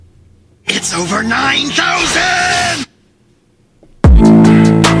It's over 9,000!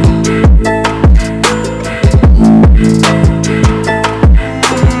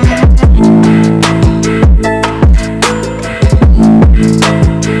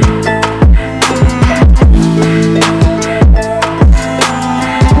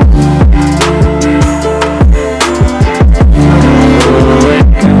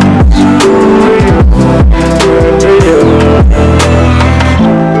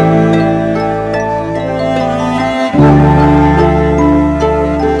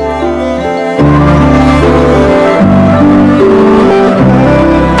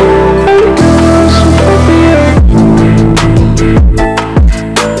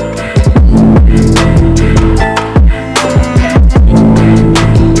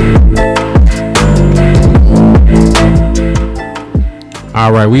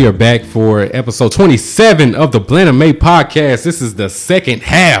 All right, we are back for episode 27 of the Blend and May podcast. This is the second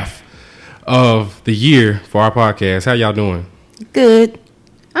half of the year for our podcast. How y'all doing? Good.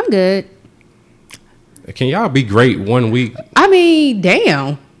 I'm good. Can y'all be great one week? I mean,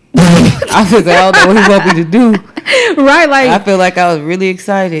 damn. I don't know what he want me to do. Right, like I feel like I was really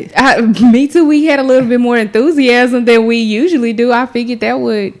excited. Me too. We had a little bit more enthusiasm than we usually do. I figured that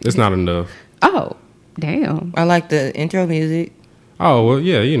would. It's not enough. Oh, damn. I like the intro music. Oh, well,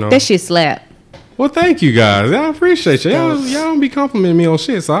 yeah, you know. That shit slap. Well, thank you guys. I appreciate you. Y'all don't be complimenting me on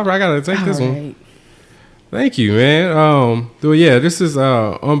shit, so I got to take this one. Thank you, man. Well, yeah, this is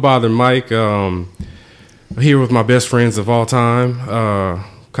Unbothered Mike. Here with my best friends of all time,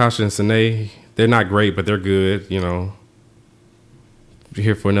 Kasha and Sine. They're not great, but they're good, you know. We're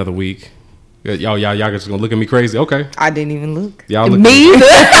here for another week. Y'all just gonna look at me crazy? Okay. I didn't even look. Y'all look Me either.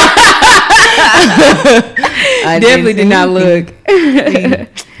 I definitely did not look.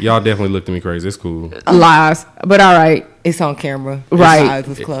 Y'all definitely looked at me crazy. It's cool. Lies, but all right. It's on camera. Right. His eyes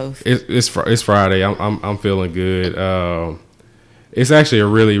was closed. It's Friday. I'm feeling good. It's actually a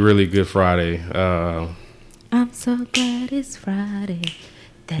really, really good Friday. I'm so glad it's Friday.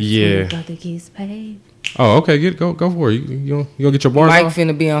 That's Yeah. when brother gets paid. Oh, okay. Go for it. You gonna get your bars Mike off?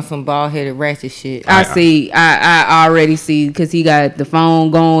 finna be on some bald headed ratchet shit. I see. I already see because he got the phone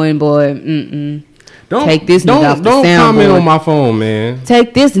going, boy. Take this nigga off the Don't comment soundboard. on my phone, man.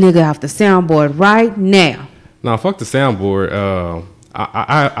 Take this nigga off the soundboard right now. No, fuck the soundboard.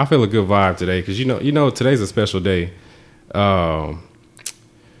 I feel a good vibe today because you know today's a special day.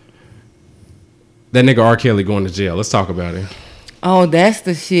 That nigga R. Kelly going to jail. Let's talk about it. Oh, that's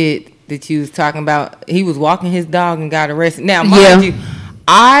the shit that you was talking about. He was walking his dog and got arrested. Now, mind you,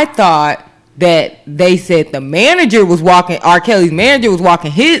 I thought that they said the manager was walking, R. Kelly's manager was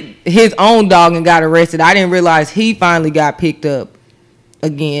walking his own dog and got arrested. I didn't realize he finally got picked up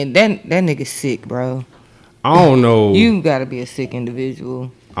again. That nigga's sick, bro. I don't know. You gotta be a sick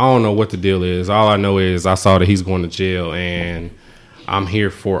individual. I don't know what the deal is. All I know is I saw that he's going to jail, and I'm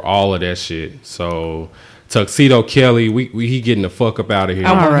here for all of that shit. So, Tuxedo Kelly, he getting the fuck up out of here.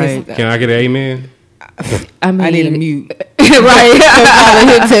 All right. Can I get an amen? I mean, I need a mute. right. I'm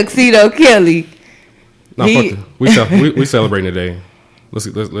calling him Tuxedo Kelly. No, He- fuck it. We celebrating today. Let's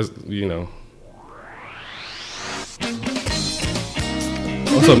you know.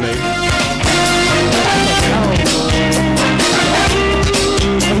 What's up, Nate?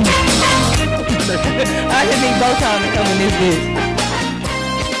 I just need both time to come in this bitch.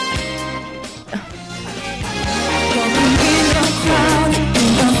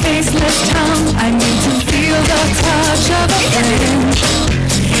 I need to feel the touch of a friend.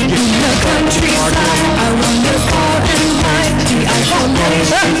 In the countryside, I wander far and wide. The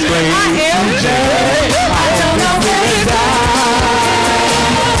isolation I am just, I don't know where to go.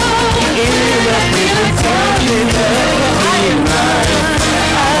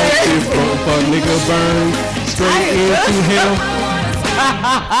 Nigga burn straight into hell.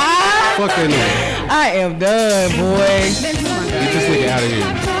 Fuck that nigga. I am done, boy. Get this nigga out of here.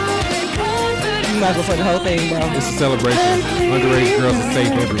 You might as well put the whole thing, bro. It's a celebration. Underage girls are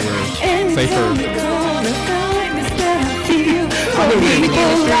safe everywhere. Safer. I think we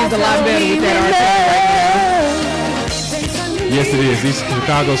streets a lot better with that R. Yes, it is. These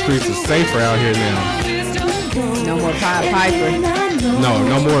Chicago streets are safer out here now. No more Pied Piper.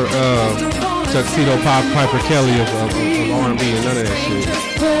 No more Tuxedo Piper Kelly of R&B and none of that shit.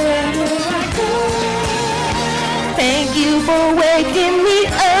 Thank you for waking me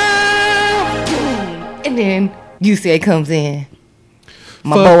up. And then you say comes in.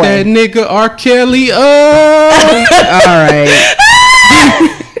 My Fuck boy. that nigga R. Kelly up. All right.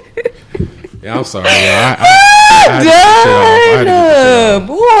 Yeah, I'm sorry.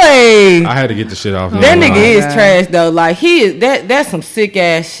 Boy. I had to get the shit off. That nigga is trash though. Like he is that's some sick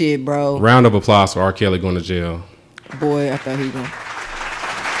ass shit, bro. Round of applause for R. Kelly going to jail. Boy, I thought he was going.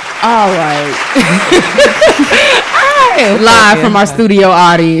 All right. Live from our studio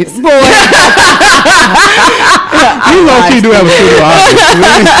audience. Boy. You low-key do have a studio audience.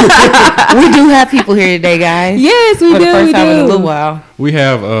 We do have people here today, guys. Yes, we For do. the first We time in a do. little while. We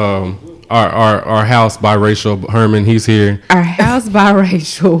have our house biracial Herman. He's here. Our house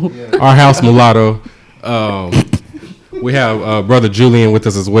biracial. Our house mulatto. We have brother Julian with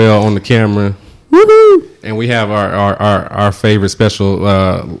us as well on the camera. Woohoo! And we have our favorite special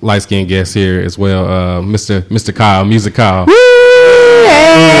light skinned guest here as well, Mr. Kyle, Music Kyle.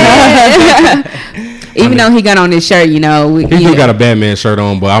 Even though he got on this shirt, you know, He do got a Batman shirt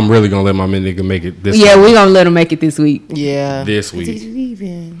on, but I'm really gonna let my nigga make it this. Yeah, week. we gonna let him make it this week. Yeah. This Did week. you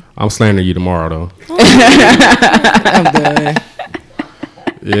even? I'm slandering you tomorrow though. I'm done.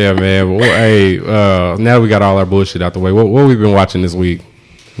 Yeah, man. Well, hey, now we got all our bullshit out the way. What we been watching this week,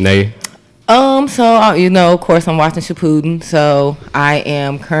 Nay? So you know, of course, I'm watching Shippuden. So I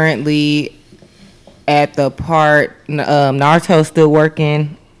am currently at the part Naruto's still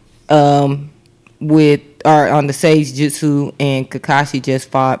working with or on the Sage Jutsu, and Kakashi just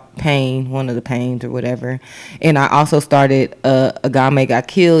fought Pain, one of the Pains or whatever. And I also started Agame Got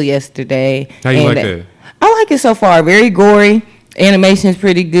Killed yesterday. How you like that? I like it so far. Very gory. Animation is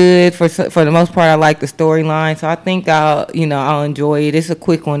pretty good for the most part. I like the storyline, so I think I'll enjoy it. It's a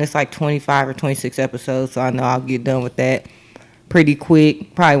quick one. It's like 25 or 26 episodes, so I know I'll get done with that pretty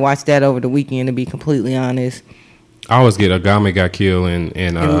quick. Probably watch that over the weekend, to be completely honest. I always get Agame Got Killed and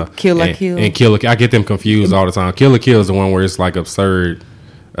Kill La Kill. and Kill La Kill. I get them confused all the time. Kill La Kill is the one where it's like absurd.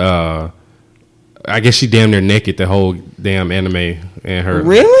 I guess she damn near naked the whole damn anime, and her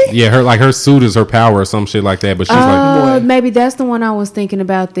Really? Yeah, her suit is her power or some shit like that. But she's like, Maybe that's the one I was thinking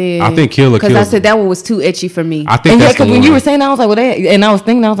about there. I think Kill La Kill. Because I said that one was too etchy for me. I think And yeah, that's the because when one. you were saying that, I was like, well, I was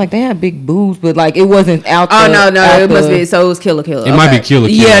thinking, I was like, they had big boobs, but like it wasn't out. Oh the, no, out it must the- be. So it was Kill La Kill. It might be Kill La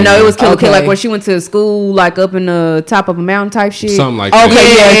Kill. Yeah, no, it was Kill La Kill. Okay. Like when she went to school, like up in the top of a mountain type shit. something like Okay,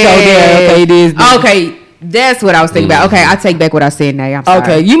 that. yeah, so okay, it is. Okay, that's what I was thinking about. Okay, I take back what I said now. I'm sorry.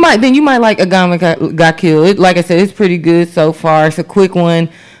 Okay, you might like Agame Got Killed. Like I said, it's pretty good so far. It's a quick one.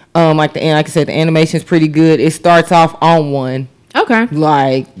 Like I said, the animation's pretty good. It starts off on one. Okay.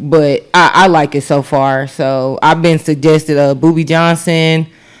 But I like it so far. So I've been suggested Boobie Johnson,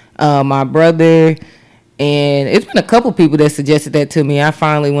 my brother, and it's been a couple people that suggested that to me. I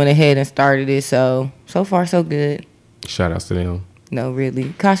finally went ahead and started it. So far so good. Shout outs to them. No,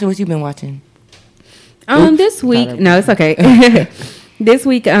 really. Kasha, what you been watching? This week, no, it's okay. This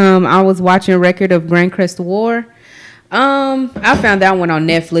week, I was watching Record of Grand Crest War. I found that one on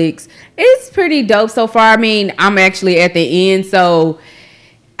Netflix. It's pretty dope so far. I mean, I'm actually at the end, so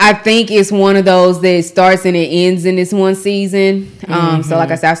I think it's one of those that starts and it ends in this one season. So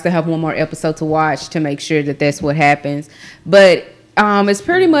like I said, I still have one more episode to watch to make sure that that's what happens. But it's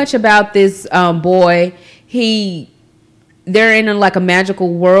pretty much about this boy. They're in like a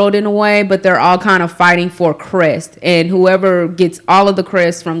magical world in a way, but they're all kind of fighting for crest. And whoever gets all of the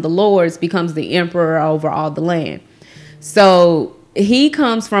crests from the lords becomes the emperor over all the land. So he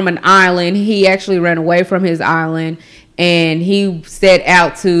comes from an island. He actually ran away from his island, and he set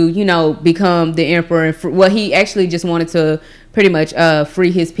out to, become the emperor. Well, he actually just wanted to pretty much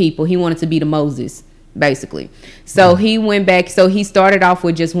free his people. He wanted to be the Moses, basically. So he went back. So he started off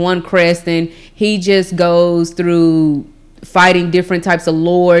with just one crest, and he just goes through fighting different types of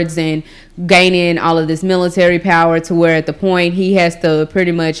lords and gaining all of this military power, to where at the point he has to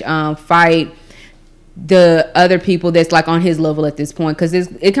pretty much fight the other people that's like on his level at this point, because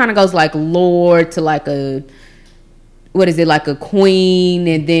it kind of goes like lord to like a queen,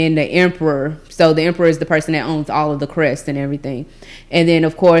 and then the emperor. So the emperor is the person that owns all of the crests and everything. And then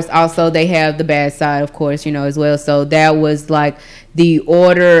of course also they have the bad side, of course, as well. So that was like the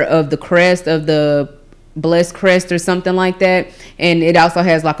order of the crest, of the blessed crest or something like that. And it also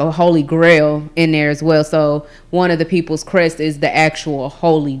has like a holy grail in there as well. So one of the people's crest is the actual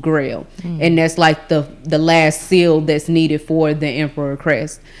holy grail, and that's like the last seal that's needed for the emperor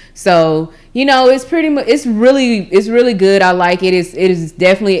crest. So it's pretty much it's really good. I like it. It is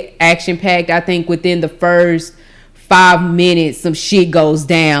definitely action packed. I think within the first 5 minutes some shit goes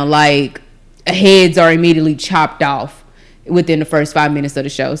down, like heads are immediately chopped off within the first 5 minutes of the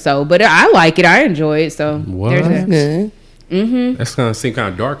show. So, but I like it. I enjoy it. So there's that. Good. That's gonna seem kind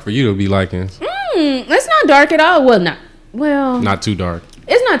of dark for you to be liking. It's not dark at all. Not too dark. Not too dark.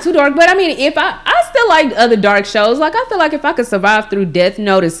 It's not too dark, but I mean, if I feel like other dark shows. Like, I feel like if I could survive through Death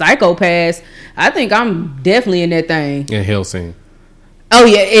Note and Psycho Pass, I think I'm definitely in that thing. And Hellsing. Oh,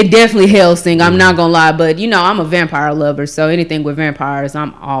 yeah, it definitely Hellsing. I'm not gonna lie. But, you know, I'm a vampire lover. So anything with vampires,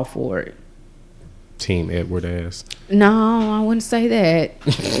 I'm all for it. Team Edward ass. No, I wouldn't say that.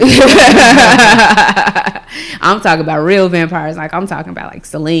 I'm talking about real vampires. Like, I'm talking about, like,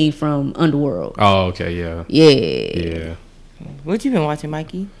 Celine from Underworld. Oh, okay, yeah. Yeah. What you been watching,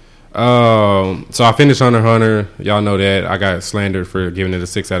 Mikey? So I finished Hunter x Hunter. Y'all know that. I got slandered for giving it a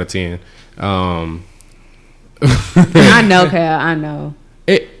 6 out of 10. I know, Cal. I know.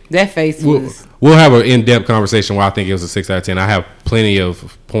 That face was... We'll have an in-depth conversation where I think it was a 6 out of 10. I have plenty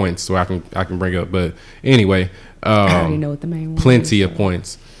of points so I can bring up. But anyway, I already know what the main one plenty is, of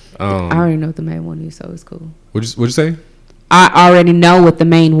points. I already know what the main one is, so it's cool. What'd you say? I already know what the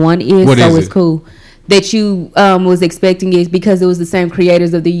main one is, What so is it's it? cool. That you was expecting it because it was the same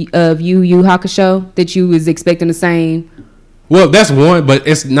creators of Yu Yu Hakusho, that you was expecting the same. Well, that's one, but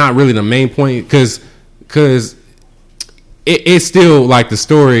it's not really the main point because it's still like the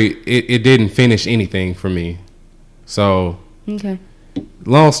story. It didn't finish anything for me. So Okay.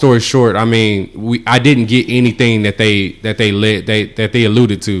 long story short, I mean, I didn't get anything that they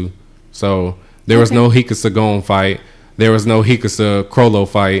alluded to. So there was no Hikasa Gon fight. There was no Hikasa Crollo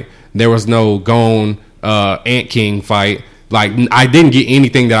fight. There was no Gon Ant King fight. Like, I didn't get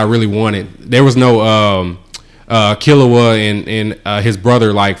anything that I really wanted. There was no Killua and his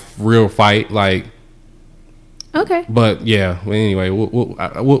brother like real fight. Like, Okay. but yeah. Well, anyway, we'll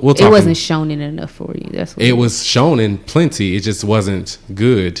talk. It wasn't shonen enough for you. That's what It was shown in plenty. It just wasn't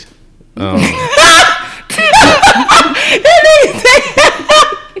good.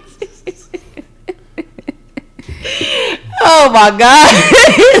 Oh my God.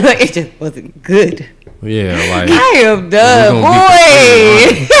 It just wasn't good. Yeah, like I am done, we're boy.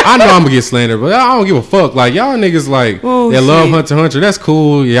 gonna be I know I'm gonna get slandered, but I don't give a fuck. Like, y'all niggas like that love Hunter x Hunter. That's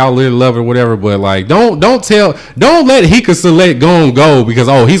cool. Y'all really love it, whatever. But like, don't let Hikasa let Gon go because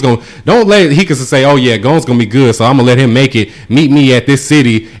don't let Hikasa say, oh yeah, Gon's gonna be good, so I'm gonna let him make it. Meet me at this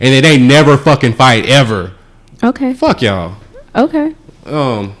city, and it ain't never fucking fight ever. Okay. Fuck y'all. Okay.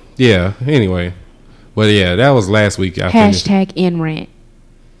 Yeah. Anyway, but yeah, that was last week. I finished. Hashtag in rant.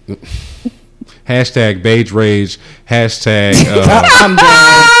 Hashtag Beige Rage. Hashtag I'm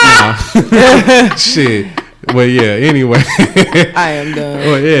done. shit. But yeah, anyway. I am done.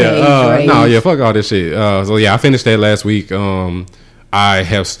 Well, yeah. Beige No, Rage. yeah, fuck all this shit. So yeah, I finished that last week. I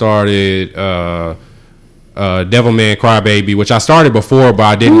have started Devilman Crybaby, which I started before, but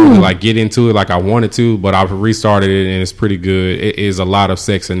I didn't really like get into it like I wanted to, but I've restarted it and it's pretty good. It is a lot of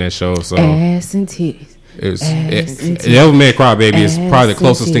sex in that show, so Ass and titties. Devilman Crybaby is probably the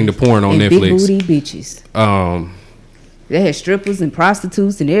closest thing to porn on and Netflix. Big booty bitches. They had strippers and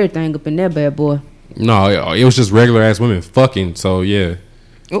prostitutes and everything up in that bad boy. No, it was just regular ass women fucking. So yeah,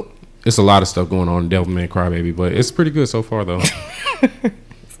 Oh. it's a lot of stuff going on in Devilman Crybaby, but it's pretty good so far though.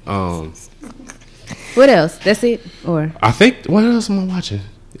 What else? That's it? Or I think what else am I watching?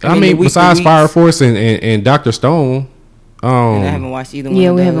 I mean, mean, the besides weekly Fire weeks. Force and Dr. Stone, And I haven't watched either one. Yeah,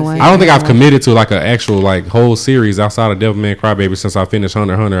 of we those. haven't watched. I don't think I've committed to like an actual like whole series outside of Devilman Crybaby since I finished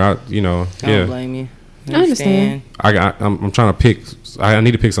Hunter x Hunter. I don't blame you. I understand. I'm trying to pick. I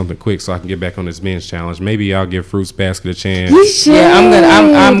need to pick something quick so I can get back on this binge challenge. Maybe I'll give Fruits Basket a chance. You should. Yeah,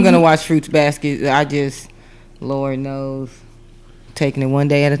 I'm gonna watch Fruits Basket. I just, Lord knows, taking it one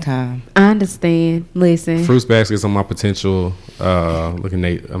day at a time. I understand. Listen. Fruits Basket's on my potential. Looking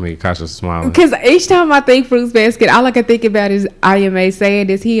Nate. I mean, Kasha's smiling. Because each time I think Fruits Basket, all I can think about is IMA saying,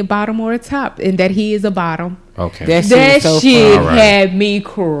 is he a bottom or a top? And that he is a bottom. Okay. That That was so shit All right. had me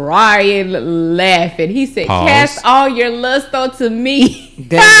crying, laughing. He said, Pause. cast all your lust onto me.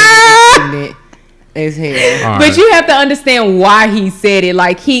 That nigga ignorant as hell. All But right. you have to understand why he said it.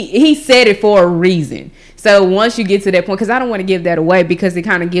 Like, he said it for a reason. So once you get to that point, because I don't want to give that away because it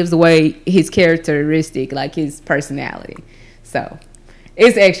kind of gives away his characteristic, like his personality. So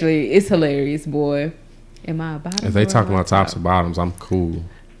it's hilarious, boy. Am I a bottom? If they or talking am I about tops top? or bottoms, I'm cool.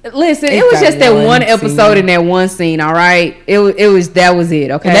 Listen, It's it was that just that one one episode scene. in that one scene, all right? That was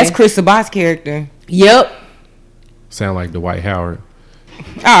it, okay? And that's Chris Sabat's character. Yep. Sound like Dwight Howard.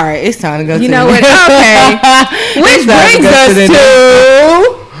 All right, it's time to go. You to know the what? Okay. Which brings us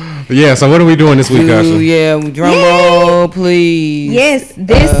to Yeah. So what are we doing this week, Kasha? yeah, drum roll, please. yes,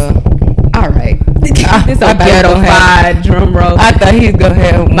 this. All right. This I a thought you ghetto were gonna have- five drum roll. I thought he was gonna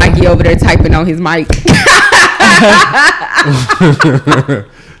have Mikey over there typing on his mic.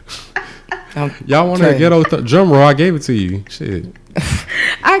 Y'all want a ghetto drum roll? I gave it to you. Shit.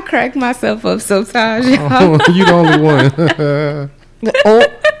 I crack myself up sometimes, y'all. You the only one. Oh.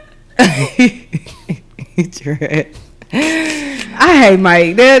 Trash. I hate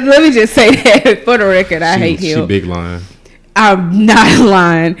Mike. Let me just say that for the record. I hate him. She big lying. I'm not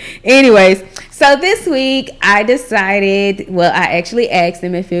lying. Anyways, so this week I decided, well, I actually asked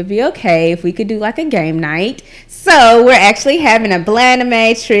him if it would be okay if we could do like a game night. So we're actually having a Bland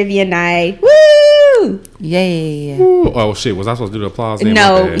trivia night. Woo! Yeah. Ooh. Oh shit! Was I supposed to do the applause? Then?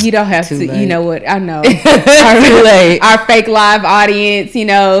 No, you don't have Too to. late. You know what? I know. Too late. Our fake live audience, you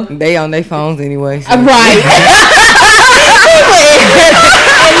know. They on their phones anyway. So. Right.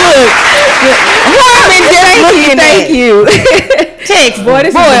 Thank you. Text. Boy,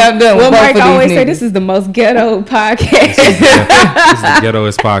 this Boy, is I'm done with what both Mike of these always say. niggas. This is the most ghetto podcast. This is the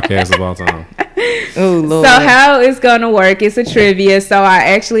ghettoest podcast of all time. Oh Lord. So how it's gonna work? It's a trivia. So I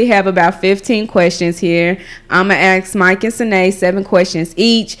actually have about 15 questions here. I'm gonna ask Mike and Sine 7 questions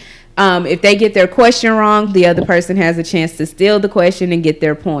each. If they get their question wrong, the other person has a chance to steal the question and get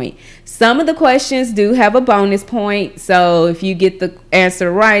their point. Some of the questions do have a bonus point. So if you get the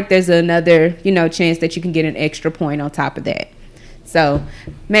answer right, there's another, chance that you can get an extra point on top of that. So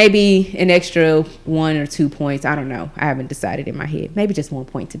maybe an extra 1 or 2 points. I don't know. I haven't decided in my head. Maybe just 1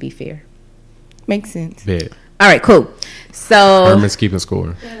 point to be fair. Makes sense. Bet. All right, cool. So Herman's keeping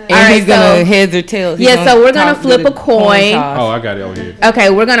score. And All right, he's gonna so- heads or tails. He's Yeah, so we're gonna toss- flip do the a coin. toss. Oh, I got it over here. okay,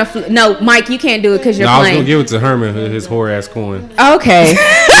 we're gonna no, Mike, you can't do it because you're No, I was playing. gonna give it to Herman, his whore ass coin. Okay.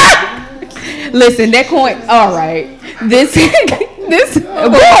 Listen, that coin. All right. This boy.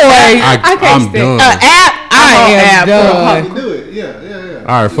 I can't I'm stand. done. App. I am done. You do it. Yeah.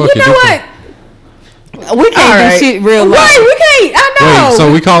 All right, fuck You it. know This what? We can't All do right. shit real life. Right, we can't. I know. Wait,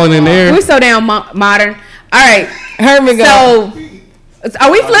 so we calling in there? We're so damn modern. All right. Herman go. So,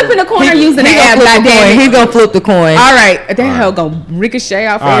 are we flipping the coin or using the app? Goddamn He's it. gonna flip the coin. All right. That hell gonna ricochet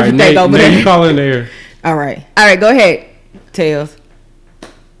off All right, everything Nate, over Nate, you there. call in there. All right, All right, go ahead. tails.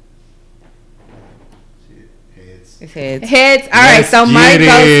 It's heads. Heads. All right. Let's So Mike get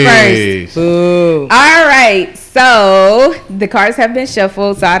goes it. first. Boo. All right, so the cards have been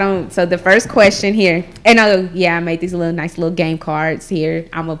shuffled. So the first question here, and I made these nice little game cards here.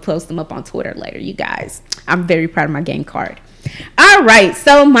 I'm gonna post them up on Twitter later, you guys. I'm very proud of my game card. All right,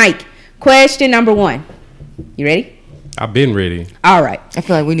 so Mike, question number 1. You ready? I've been ready. All right, I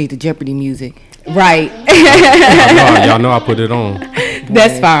feel like we need the Jeopardy music. right. Y'all know I put it on.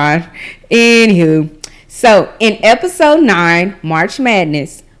 That's fine. Anywho, so in episode 9, March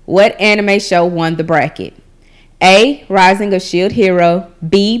Madness, what anime show won the bracket? A. Rising of Shield Hero,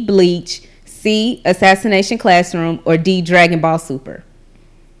 B. Bleach, C. Assassination Classroom, or D. Dragon Ball Super?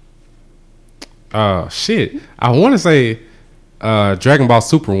 Shit. I want to say Dragon Ball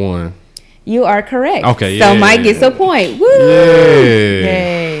Super 1. You are correct. Okay, So yeah. Mike gets a point. Woo! Yeah.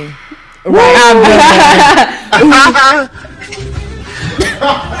 Yay. Right.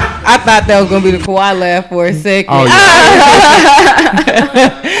 I thought that was gonna be the Kawhi laugh for a second. Oh, yeah.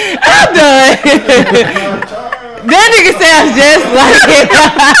 I'm done. That nigga sounds just like it.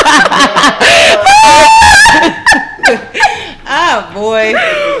 Ah, boy.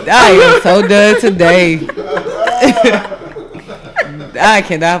 I am so done today. I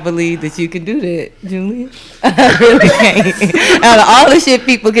cannot believe that you can do that, Julian. I really can't. Out of all the shit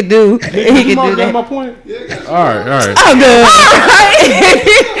people can do, he can do that. my point? All right. I'm done.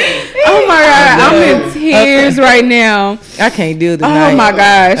 Oh my God, I'm in tears right now. I can't do it tonight. Oh my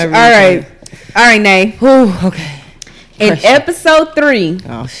gosh. I really All right. can't. All right, Nay. Whew, okay. In Pressure. episode 3,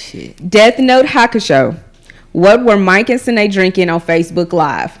 Oh, shit. Death Note Hakusho, what were Mike and Sine drinking on Facebook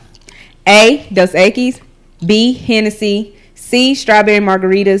Live? A. Dos Equis, B. Hennessy, C. Strawberry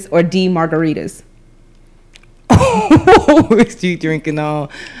margaritas, or D. margaritas? What you drinking on?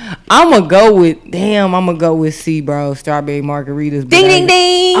 I'm gonna go with C, bro. Strawberry margaritas. Ding, ding,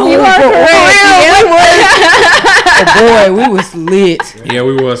 ding. Oh, You are correct. Oh, boy, we was lit. Yeah,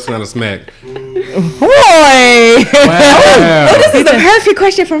 we was trying to smack. Boy. Wow. This is a perfect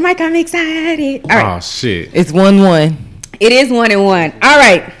question for Mike. I'm excited. All right. Oh, shit. It's 1-1. It is 1-1. All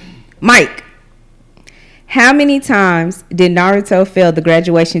right. Mike, how many times did Naruto fail the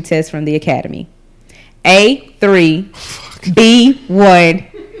graduation test from the academy? A, 3, B, 1,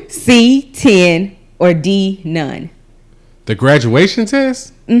 C, 10, or D, none? The graduation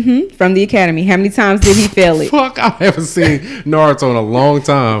test? From the academy. How many times did he fail it? Fuck, I haven't seen Naruto in a long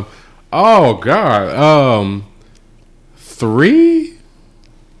time. Oh, God. 3?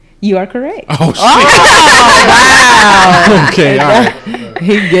 You are correct. Oh, shit. Wow. Okay, all right.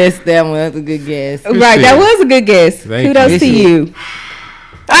 He guessed that one. That's a good guess. Right, that was a good guess. Thank Kudos you. to you.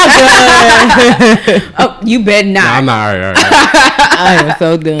 I'm done. Oh, you better Nah, not. I'm not. All right. I am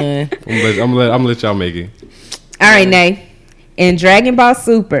so done. I'm gonna let y'all make it. All right, Nay. In Dragon Ball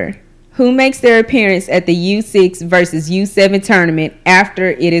Super, Who makes their appearance at the U6 versus U7 tournament after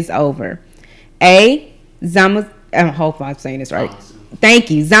it is over? A. I hope I'm saying this right.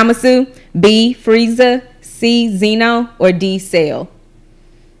 Thank you. Zamasu. B. Frieza. C. Zeno. Or D. Cell.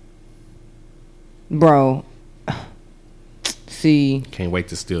 Bro. See. Can't wait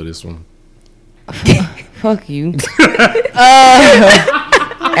to steal this one. Fuck you.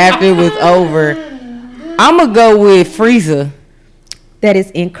 After it was over, I'm gonna go with Frieza. That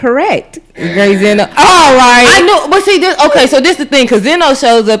is incorrect. Great Zeno. All right. I knew, but see, so this the thing, because Zeno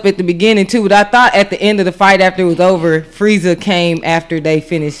shows up at the beginning too, but I thought at the end of the fight after it was over, Frieza came after they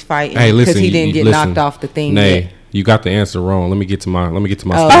finished fighting. Hey, listen, because he didn't get knocked off the thing. Nay, yet. you got the answer wrong. Let me get to my.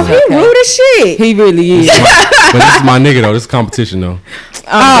 Oh, story. he rude as shit. He really is. But this is my nigga though. This is competition though.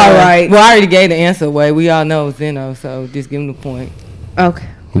 All right. Well, I already gave the answer away. We all know Zeno, so just give him the point. Okay.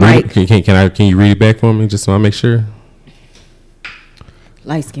 Mike, can you read it back for me just so I make sure?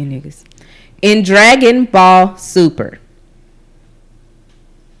 Light skinned niggas. In Dragon Ball Super,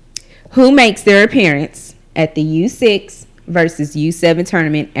 who makes their appearance at the U6 versus U7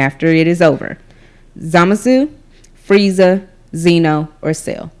 tournament after it is over? Zamasu, Frieza, Zeno, or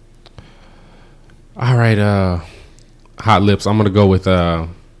Cell? All right, Hot Lips. I'm gonna go with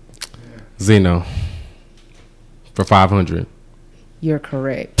Zeno for 500. You're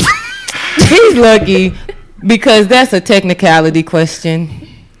correct. He's lucky because that's a technicality question.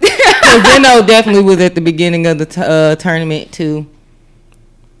 Zeno definitely was at the beginning of the tournament too,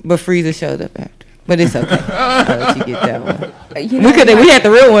 but Frieza showed up after. But it's okay. I'll let you get that one. We had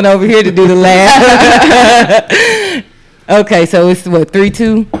the real one over here to do the last. Okay, so it's what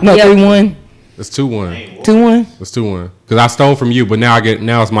 3-2? No, 3-1. It's 2-1. 2-1. It's 2-1. Because I stole from you, but now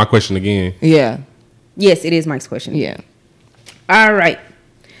it's my question again. Yeah. Yes, it is Mike's question. Yeah. All right.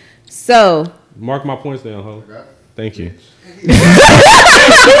 So mark my points down, ho. Thank you. I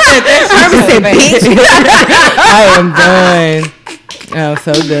am done. I'm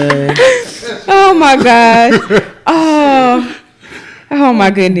so done. Oh my God. Oh my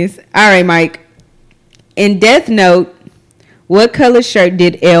goodness. All right, Mike. In Death Note, what color shirt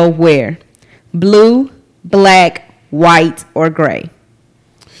did L wear? Blue, black, white, or gray?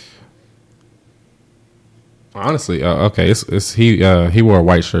 Honestly, okay, it's he wore a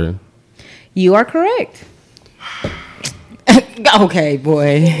white shirt. You are correct. Okay,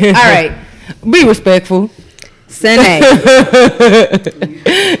 boy. All right. Be respectful. Sene.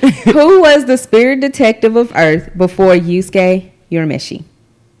 Who was the spirit detective of Earth before Yusuke Urameshi?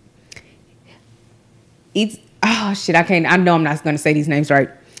 I know I'm not going to say these names right.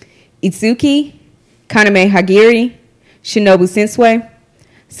 Itsuki, Kaname Hagiri, Shinobu Sensui,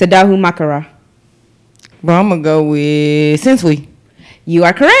 Sadahu Makara. Bro, I'm going to go with Sensui. You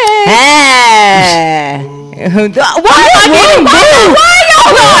are correct. Why is the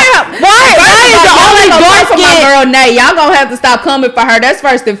only dark for my girl Nay? Y'all gonna have to stop coming for her. That's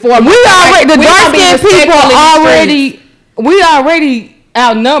first and foremost. The dark skinned people we already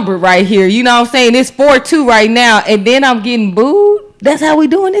outnumbered right here. You know what I'm saying? It's 4-2 right now, and then I'm getting booed. That's how we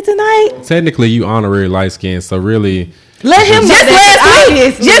doing it tonight. Technically, you honorary light skin, so really. Let him just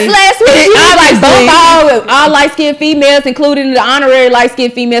last week, you was like both all light skinned females, including the honorary light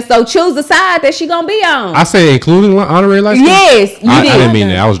skinned females. So choose the side that she gonna be on. I say including honorary light skin. Yes, you did. I didn't mean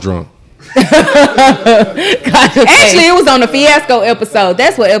that. I was drunk. Actually, it was on the Fiasco episode.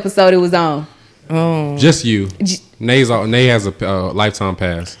 That's what episode it was on. Oh, just you. Nay has a lifetime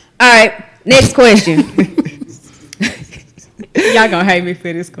pass. All right, next question. Y'all gonna hate me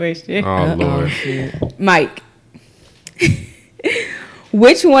for this question. Oh Lord, Mike.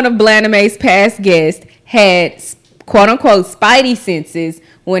 Which one of Blanime's past guests had quote unquote spidey senses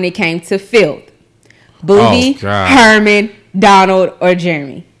when it came to filth? Booty, Herman, Donald, or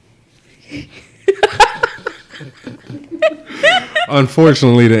Jeremy?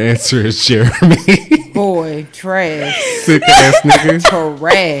 Unfortunately, the answer is Jeremy. Boy, trash. Sick ass nigga.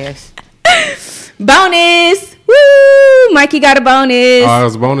 Trash. Bonus. Woo! Mikey got a bonus. Oh, it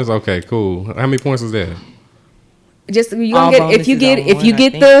was a bonus? Okay, cool. How many points was that? Just you gonna get if you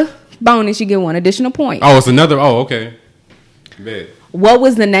get the bonus, you get one additional point. Oh, it's another. Oh, okay. Bet. What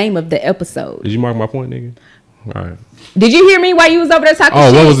was the name of the episode? Did you mark my point, nigga? All right. Did you hear me while you was over there talking? Oh,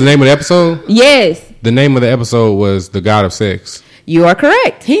 shit? What was the name of the episode? Yes. The name of the episode was The God of Sex. You are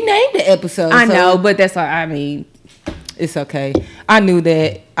correct. He named the episode. I know, but that's what I mean. It's okay. I knew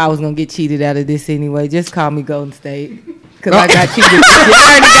that I was gonna get cheated out of this anyway. Just call me Golden State because I got cheated. I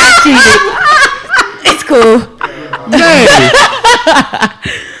already got cheated. It's cool.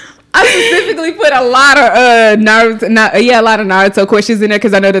 I specifically put a lot of a lot of Naruto questions in there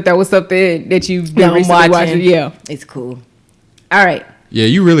because I know that was something that you've been recently watching. Yeah, it's cool. All right, Yeah,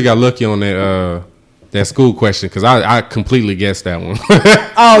 you really got lucky on that school question because I completely guessed that one.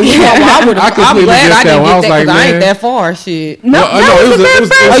 Oh yeah, well, I'm completely glad guessed I that didn't one. I get was that like, because I ain't man. that far. Shit. No, Well, that was the very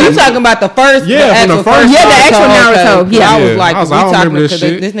first. Oh, you talking about the first? Yeah, from the actual first Yeah, the actual Naruto. Okay. Yeah. I was Yeah. like, I was we like, I don't talking remember this because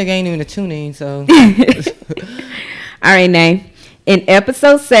shit. this nigga ain't even a tuning, so. All right, Nay. In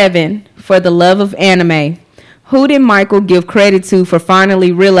episode 7, For the Love of Anime, who did Michael give credit to for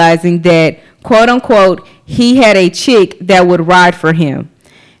finally realizing that, quote unquote, he had a chick that would ride for him?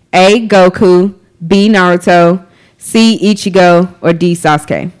 A. Goku, B. Naruto, C. Ichigo, or D.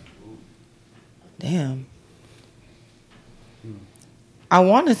 Sasuke? Damn. I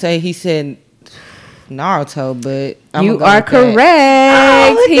want to say he said Naruto, but You go are with that.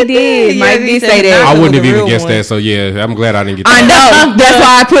 correct. look He at did. that. Mike Yeah, he did said say that. I Naruto wouldn't was have the even real guessed one. that. So yeah, I'm glad I didn't get I that. know. That's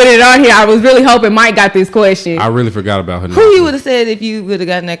why I put it on here. I was really hoping Mike got this question. I really forgot about her. Who you would have said if you would have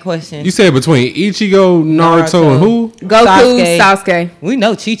gotten that question? You said between Ichigo, Naruto, and who? Goku, Sasuke. We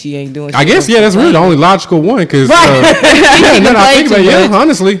know Chi-Chi ain't doing shit. I guess, yeah, that's really the only logical one. Because, yeah, now that I think about it, yeah,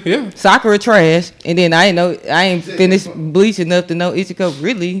 honestly, yeah. Sakura trash, and then I ain't finished Bleach enough to know Ichigo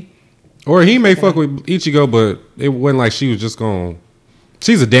really. Or he may fuck with Ichigo, but it wasn't like she was just going.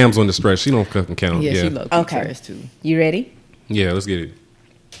 She's a damsel in distress. She don't fucking count. Yeah, Yeah, she low Okay. trash too. You ready? yeah, let's get it.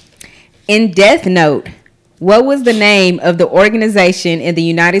 In Death Note, what was the name of the organization in the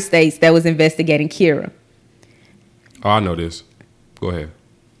United States that was investigating Kira? Oh, I know this. Go ahead.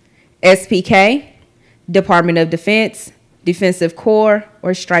 SPK, Department of Defense, Defensive Corps,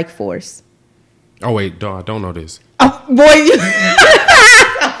 or Strike Force? Oh wait, dog, I don't know this. Oh, boy, you.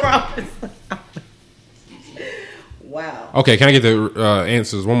 Wow. Okay, can I get the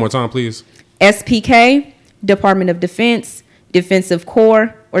answers one more time, please? SPK, Department of Defense, Defensive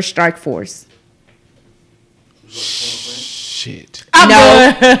Corps, or Strike Force? Shit.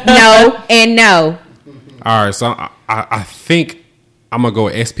 No, no, and no. All right, so I think I'm gonna go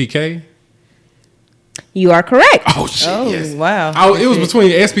with SPK. You are correct. Oh shit! Oh Yes. wow. It was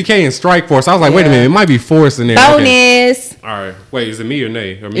between SPK and Strike Force. I was like, wait a Yeah. minute, it might be Force in there. Okay. Bonus. All right, wait, is it me or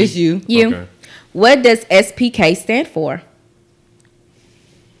Nay? Or me? It's you. You. Okay. What does SPK stand for?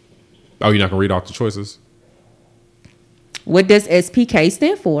 Oh, you're not gonna read off the choices? What does SPK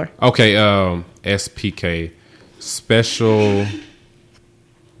stand for? Okay, SPK, Special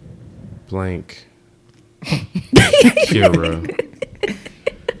Blank Kira.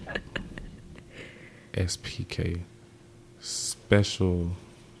 SPK, Special.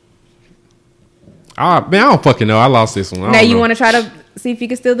 Ah, man, I don't fucking know. I lost this one. Now you want to try to see if you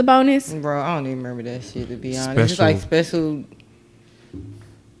can steal the bonus? Bro, I don't even remember that shit, to be honest. It's Special. like special.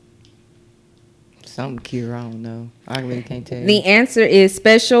 Something Kira, I don't know. I really can't tell you. The answer is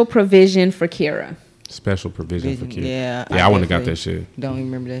Special Provision for Kira. Special provision for Kira. Yeah, I wouldn't have got definitely that shit. Don't even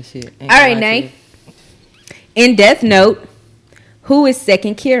remember that shit. Ain't All right, gonna lie to Nay. In Death Note, who is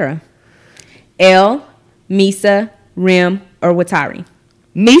second Kira? L, Misa, Rim, or Watari?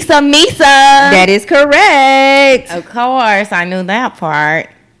 you. Misa. That is correct. Of course, I knew that part.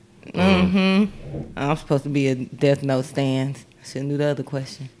 I'm supposed to be a Death Note stand. I should have knew the other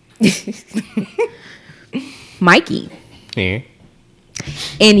question. Mikey. Yeah.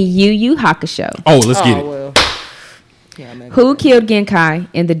 In Yu Yu Hakusho, Oh, let's get it. Well. Yeah, maybe. who killed Genkai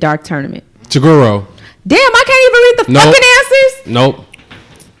in the Dark Tournament? Taguro. Damn, I can't even read the Nope. fucking answers. Nope.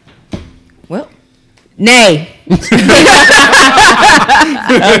 Well, Nay.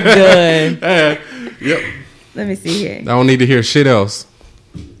 good. Yep. Let me see here. I don't need to hear shit else.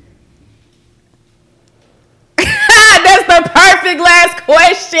 That's the perfect last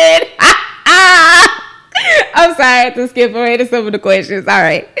question. I'm sorry, I had to skip away to some of the questions. All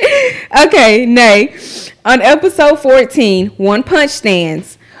right. Okay, Nay. On episode 14, One Punch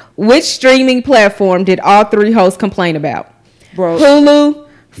Stands, which streaming platform did all three hosts complain about? Bro. Hulu,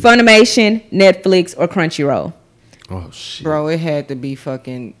 Funimation, Netflix, or Crunchyroll? Oh shit. Bro, it had to be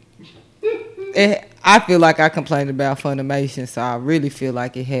fucking. I feel like I complained about Funimation, so I really feel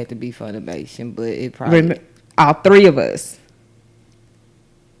like it had to be Funimation, but it probably. All three of us.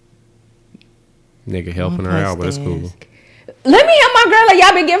 Nigga helping her out, but it's cool. Let me help my girl. Like,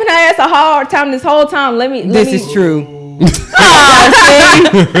 y'all been giving her ass a hard time this whole time. This is true.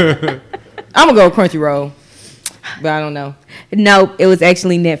 I'm gonna go with Crunchyroll, but I don't know. Nope, it was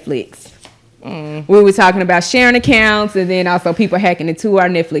actually Netflix. We were talking about sharing accounts and then also people hacking into our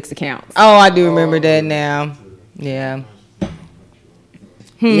Netflix accounts. Oh, I do remember that now. Yeah.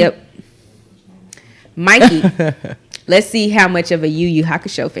 Yep. Mikey, let's see how much of a Yu Yu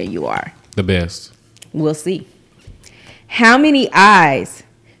Hakusho fan you are. The best. We'll see. How many eyes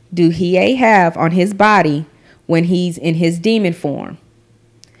do Hiei have on his body when he's in his demon form?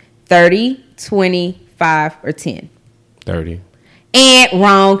 30, 20, 5, or 10? 30. And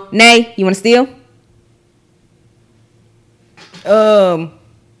wrong. Nay, you want to steal?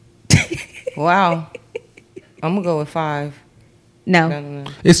 Wow. I'm gonna go with 5. No.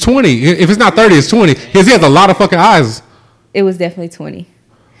 It's 20. If it's not 30, it's 20. Because he has a lot of fucking eyes. It was definitely 20.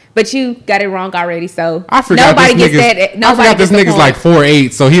 But you got it wrong already, so I forgot nobody this gets nigga's, that. I Nobody forgot this gets the nigga's point. like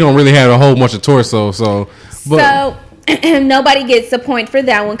 4'8", so he don't really have a whole bunch of torso. So Nobody gets a point for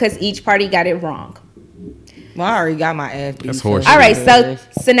that one because each party got it wrong. Well, I already got my ass beat. That's horseshit. All right, so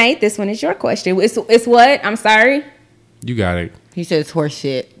Sinead, this one is your question. It's what? I'm sorry. You got it. He said it's horse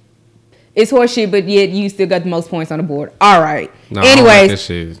shit. It's horseshit, but yet you still got the most points on the board. All right. No, I don't like Anyways. this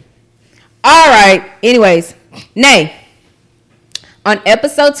shit. All right. Anyways. Nay. On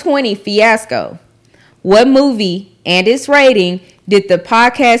episode 20, Fiasco, what movie and its rating did the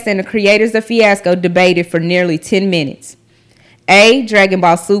podcast and the creators of Fiasco debated for nearly 10 minutes? A. Dragon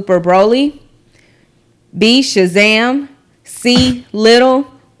Ball Super Broly. B. Shazam. C. Little.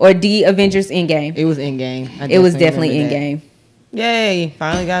 Or D. Avengers Endgame. It was Endgame. It was definitely Endgame. Yay!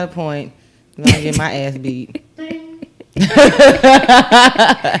 Finally got a point. I'm gonna get my ass beat.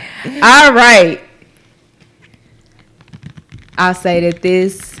 All right. I'll say that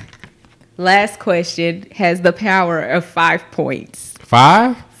this last question has the power of 5 points.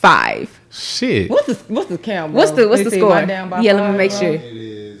 5? 5. Shit. What's the count, bro? What's the Let's see, score? am I down by Yeah, 5, let me make bro? sure. It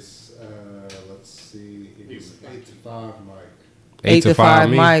is, let's see, it is 8-5, Mike. 8 to 5,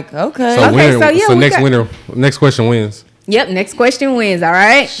 me. Mike. Okay. So, Okay, winner, so yeah, we next got- winner, next question wins. Yep, next question wins, all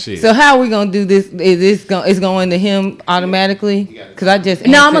right? Shit. So how are we gonna do this? Is this it's going to him automatically? Because I just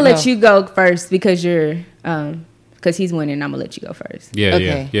No, I'm going to answered let you go first because you're because he's winning. I'm going to let you go first. yeah,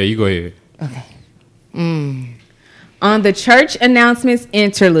 okay. yeah, you go ahead. On the church announcements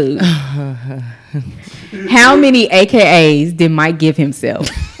interlude, how many AKAs did Mike give himself?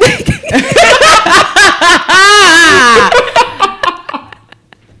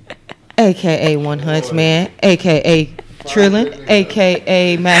 AKA One Hunch Man, AKA Trillin,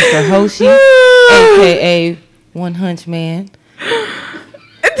 AKA Master Hoshi, AKA One Hunch Man.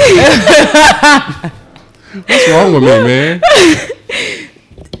 What's wrong with me, man?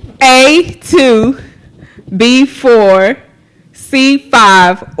 A2, B4,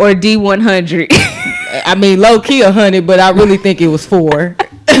 C5, or D100? I mean, low key 100, but I really think it was 4.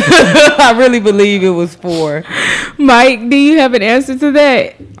 I really believe it was 4. Mike, do you have an answer to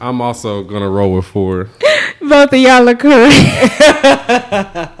that? I'm also gonna roll with 4. Both of y'all are correct.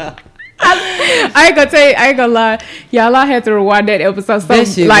 I ain't gonna tell you, I ain't gonna lie. Y'all, I had to rewind that episode. That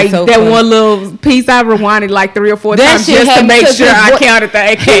shit was like so that funny. one little piece, I rewinded like 3 or 4 That times shit just to had me make cause sure his I vo- counted the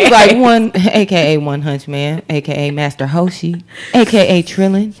AKA. He's like one, AKA One Hunch Man, AKA Master Hoshi, AKA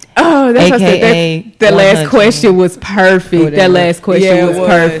Trillin. Oh, that's what I AKA said. That last 100. question was perfect. Whatever. That last question Yeah, it was was.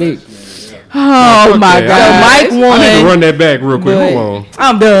 perfect. Oh my Okay, God. I Mike need to won. run that back real quick. But- Hold on.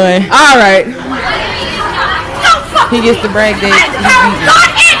 I'm done. All right. He gets to brag that.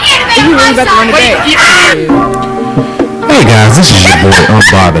 You ain't about to run it back. Hey guys, this is your boy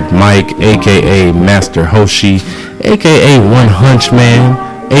Unbothered Mike, aka Master Hoshi, aka One Hunch Man,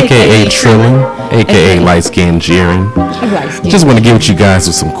 aka Trillin, aka Light Skin Jiren. Just want to give you guys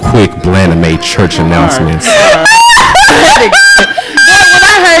with some quick Blaname church announcements. When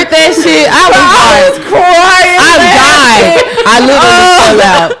I heard that shit, I was crying. I died. I literally fell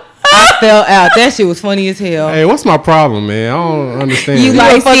out. I fell out. That shit was funny as hell. Hey, what's my problem, man? I don't understand. You it.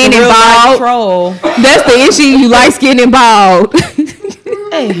 like You a fucking skin and real life bald. troll. That's the issue. You like skin and bald.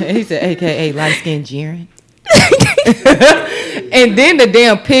 Hey, he said, AKA light skin Jiren. And then the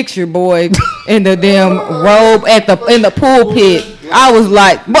damn picture, boy, in the damn robe in the pulpit. I was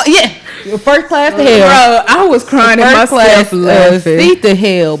like, but yeah, first class to hell. Bro, I was crying in First myself class laughing. seat to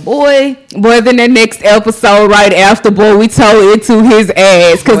hell, boy. Boy, then the next episode right after, boy, we told it to his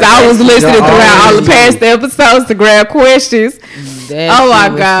ass because I was listening throughout all the past episodes to grab questions. That Oh my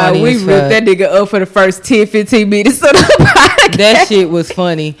shit was God, funny we as ripped fuck. that nigga up for the first 10-15 minutes of the podcast. That shit was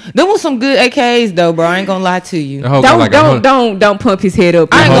funny. There was some good AKs though, bro. I ain't gonna lie to you. That hoe got like Don't pump his head up.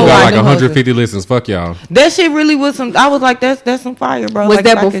 I ain't That hoe gonna got lie, like them 150 listens. Fuck y'all. That shit really was some. I was like, that's some fire, bro. Was Like,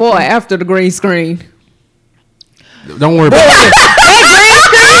 that if I could before or see- after the green screen? Don't worry about it.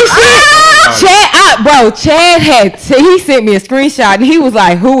 Chad had he sent me a screenshot and he was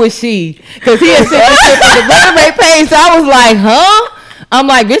like, "Who is she?" Because he had sent me shit on the resume page. So I was like, "Huh?" I'm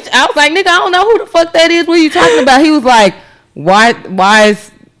like, "Bitch," I was like, "Nigga, I don't know who the fuck that is. What are you talking about?" He was like, "Why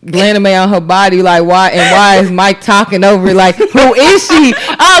is Glenn on her body, like why is Mike talking over it? Like, who is she?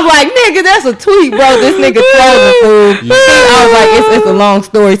 I was like, nigga, that's a tweet, bro. This nigga trolling, fool. I was like, it's a long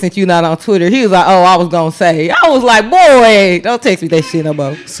story since you not on Twitter. He was like, oh, I was gonna say. I was like, boy, don't text me that shit no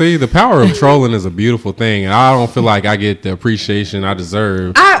more. See, the power of trolling is a beautiful thing, and I don't feel like I get the appreciation I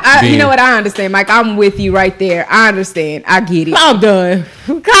deserve. You know what? I understand, Mike. I'm with you right there. I understand. I get it. I'm done.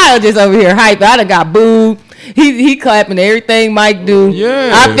 Kyle just over here hyping. I done got booed. He clapping everything Mike do.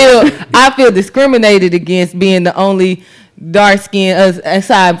 Yeah. I feel discriminated against being the only dark skin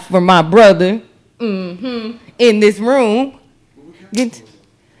aside from my brother in this room.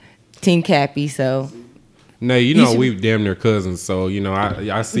 Team Cappy, so. No, you know we damn near cousins, so you know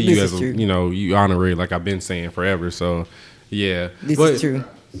I see you as you honorary like I've been saying forever. So yeah, this is true.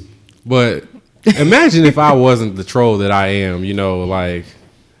 But imagine if I wasn't the troll that I am. You know, like.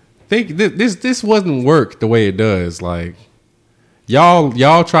 Think this wouldn't work the way it does. Like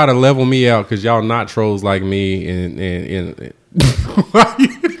y'all try to level me out because y'all not trolls like me and because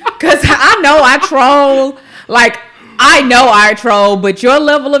I know I troll. Like I know I troll, but your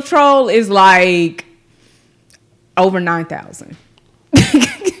level of troll is like over 9,000.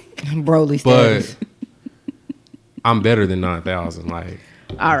 Broly status. But I'm better than 9,000. Like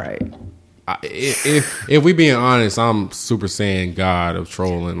all right. If we being honest, I'm Super Saiyan God of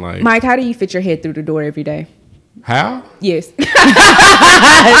trolling. Like Mike, how do you fit your head through the door every day? How? Yes.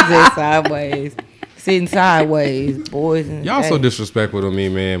 Sideways, sitting sideways, boys. And y'all so disrespectful to me,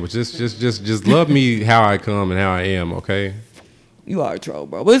 man. But just love me how I come and how I am. Okay. You are a troll,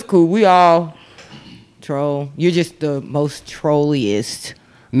 bro. But it's cool. We all troll. You're just the most trolliest.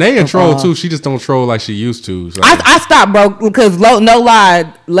 Nay a troll too. She just don't troll like she used to. So. I stopped, bro, because no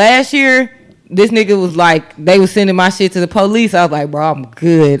lie. Last year, this nigga was like, they was sending my shit to the police. I was like, bro, I'm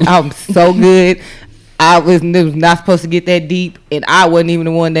good. I'm so good. It was not supposed to get that deep, and I wasn't even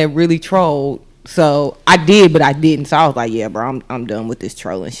the one that really trolled. So I did, but I didn't. So I was like, yeah, bro, I'm done with this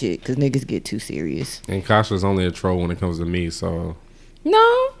trolling shit because niggas get too serious. And Kasha's only a troll when it comes to me. So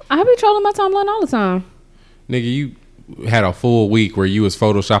no, I be trolling my timeline all the time. Nigga, you had a full week where you was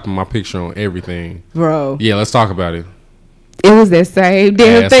photoshopping my picture on everything, bro. Yeah, let's talk about it. It was that same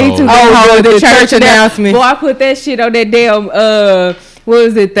damn thing too. The church announcement. Boy, I put that shit on that damn what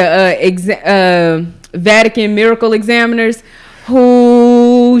was it? The Vatican Miracle Examiners.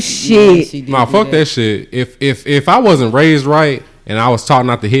 Oh shit! Nah, fuck that shit. If I wasn't raised right and I was taught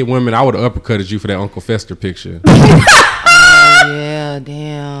not to hit women, I would have uppercutted you for that Uncle Fester picture. Yeah,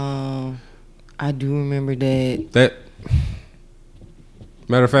 damn. I do remember that.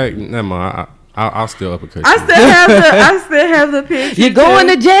 Matter of fact, never mind. I'll still uppercut you. I still have the picture. You're going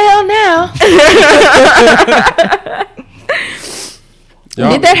to jail now.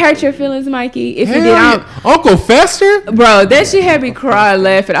 Did that hurt your feelings, Mikey? If it did, Uncle Fester? Bro, that shit had me crying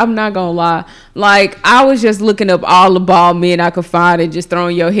laughing. I'm not gonna lie. Like, I was just looking up all the bald men I could find and just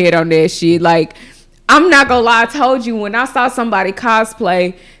throwing your head on that shit. Like, I'm not gonna lie. I told you when I saw somebody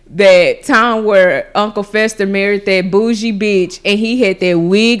cosplay that time where Uncle Fester married that bougie bitch and he had that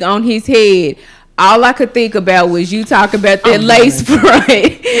wig on his head, all I could think about was you talking about that lace front.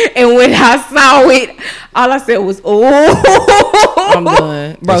 And when I saw it, all I said was, oh. I'm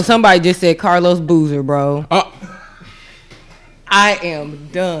done. Bro, somebody just said Carlos Boozer, bro. I am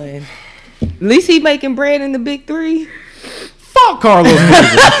done. At least he making bread in the big three. Fuck Carlos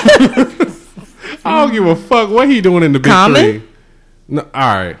Boozer. I don't give a fuck what he doing in the big three. No,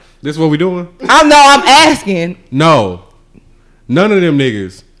 all right, this is what we doing? I'm asking. No, none of them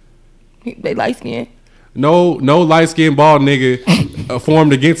niggas. They light skin. No light skinned bald nigga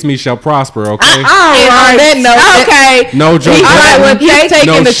formed against me shall prosper. Okay. All right. That note, okay. No Joe. All right. Well, he's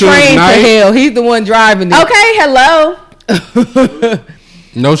taking the train to hell. He's the one driving it. Okay. Hello.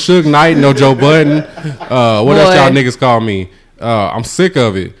 No Suge Knight. No Joe Budden. What else y'all niggas call me? I'm sick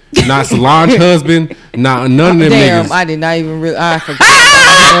of it. Not Solange husband. Not none of them niggas. I did not even really. I forgot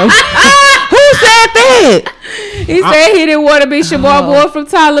about him. Who said that? He said he didn't want to be Shamar Moore from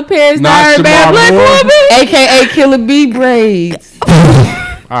Tyler Perry's Diary Bad Black Woman, aka Killer B braids. All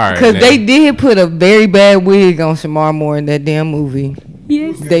right, because they did put a very bad wig on Shamar Moore in that damn movie.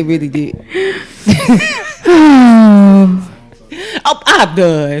 Yes, they really did.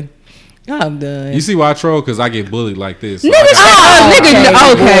 I'm done. You see why I troll? Because I get bullied like this. So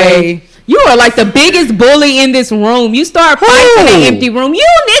okay. You are like the biggest bully in this room. You start fights in an empty room. You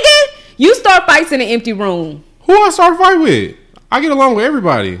nigga. You start fights in an empty room. Who I start a fight with? I get along with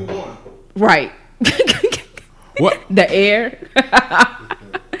everybody. Right. What? The air.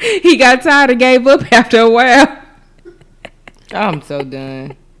 He got tired and gave up after a while. I'm so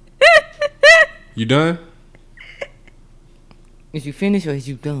done. You done? Is you finished or is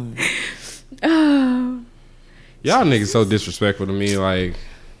you done? Oh, Y'all niggas so disrespectful to me. Like,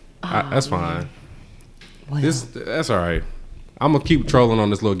 that's fine. Well, That's all right. I'm gonna keep trolling on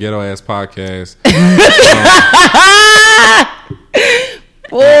this little ghetto ass podcast.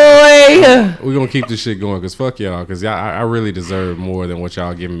 boy. We're gonna keep this shit going because fuck y'all. Because I really deserve more than what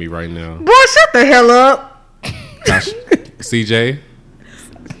y'all giving me right now. Boy, shut the hell up. Gosh, CJ,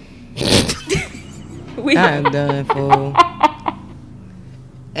 I'm done, fool.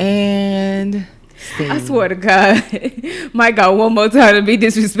 And I swear to God, Mike got one more time to be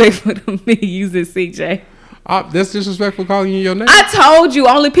disrespectful to me using CJ. that's disrespectful calling you your name. I told you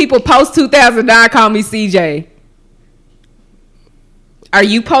only people post 2009 call me CJ. Are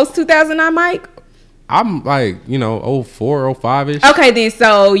you post 2009, Mike? I'm like 04, 05 ish. Okay, then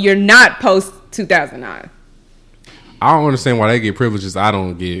so you're not post 2009 I don't understand why they get privileges I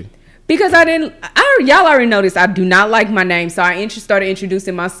don't get. because y'all already noticed I do not like my name, so I started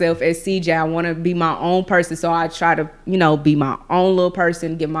introducing myself as CJ. I want to be my own person, so I try to be my own little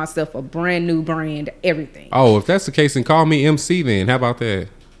person, give myself a brand new brand, everything. Oh, if that's the case, then call me MC then. How about that?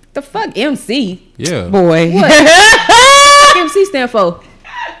 The fuck MC? Yeah. boy. What MC stand for?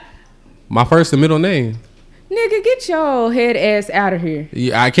 My first and middle name. Nigga, get your head ass out of here.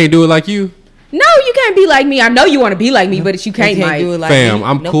 Yeah, I can't do it like you. No, you can't be like me. I know you want to be like me, but you can't, Mike. do it like Fam, me.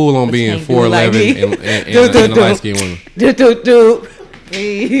 I'm Nope, cool on but you being can't do it like 4'11" me. and a light skinned woman.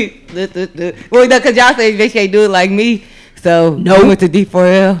 Well, no, because y'all say they can't do it like me. So, no. Went to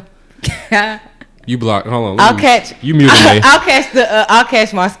D4L. You blocked. Hold on. I'll catch. You muted me. I'll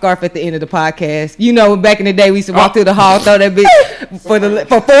catch my scarf at the end of the podcast. Back in the day we used to walk through the hall, throw that bitch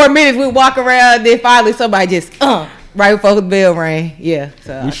for 4 minutes. We'd walk around, then finally somebody just right before the bell rang. Yeah,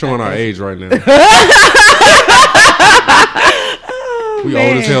 so We showing our age right now. Oh, We man.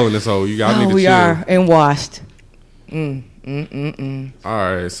 old as hell in this hole. You got need to we chill. are and washed. All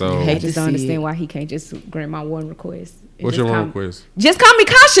right, so I Hate just to don't see understand it. why he can't just grant my one request. And what's just your call- one request? Just call me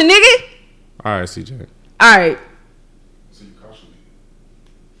Kasha, nigga. All right, CJ. All right. So you caution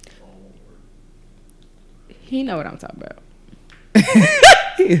me. He know what I'm talking about.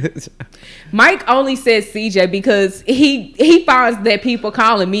 Mike only says CJ because he finds that people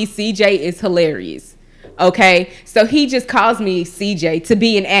calling me CJ is hilarious. Okay, so he just calls me CJ to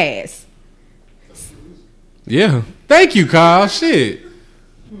be an ass. Yeah. Thank you, Kyle. Shit.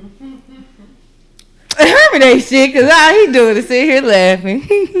 Herman ain't shit because all he doing is sit here laughing.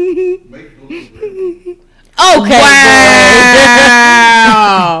 Okay.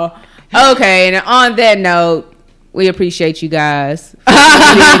 Wow. Okay, and on that note, we appreciate you guys. We do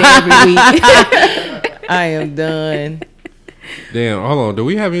it every week. I am done. Damn. Hold on. Do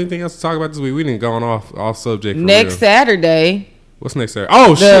we have anything else to talk about this week? We didn't gone off subject. For Next real. Saturday, What's next Saturday?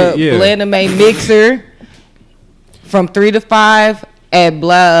 Oh the shit. Yeah. Blend and Make Mixer from 3 to 5 at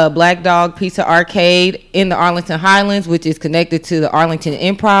Black Dog Pizza Arcade in the Arlington Highlands, which is connected to the Arlington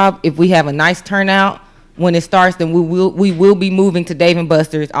Improv. If we have a nice turnout when it starts, then we will be moving to Dave and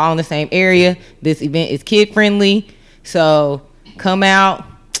Buster's, all in the same area. This event is kid friendly, so come out,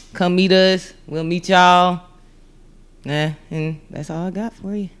 come meet us. We'll meet y'all. And that's all I got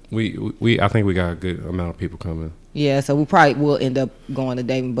for you. I think we got a good amount of people coming. Yeah, so we probably will end up going to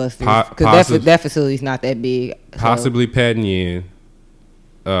Dave and Buster's Possi- because that facility's not that big. So, Possibly patting you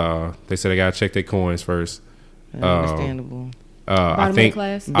in. They said they gotta check their coins first. understandable. I Bottom of the think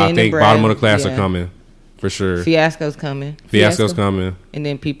class? I Then think the bottom of the Brad, class yeah. are coming for sure. Fiasco's coming, Fiasco's coming. and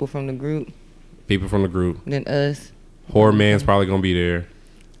then people from the group, People from the group. and then us. Horror Man's probably gonna be there.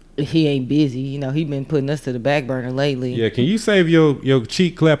 He ain't busy, he been putting us to the back burner lately. Yeah, can you save your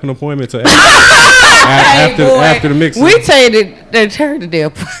cheek clapping appointment to after the mix? We turned the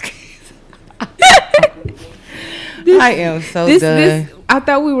damn podcast. I am so done. I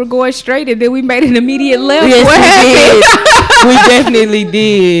thought we were going straight, and then we made an immediate left. Yes, What happened? we definitely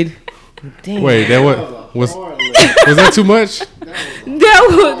did. Damn. Wait, that was that too much?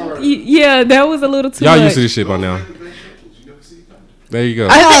 That was a little too Y'all much. used to this shit by now. There you go.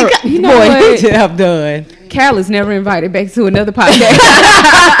 I think, You know boy, what? good job done. Cal is never invited back to another podcast.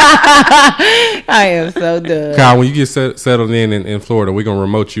 I am so done. Kyle, when you get settled in Florida, we're gonna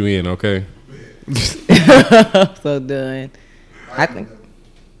remote you in, okay? So done. I think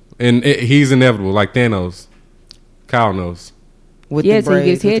And he's inevitable, like Thanos. Kyle knows. with Yeah, the so he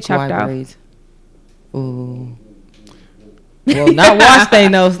braids, gets head with the chopped Kawhi off. braids. Ooh. Well, not wash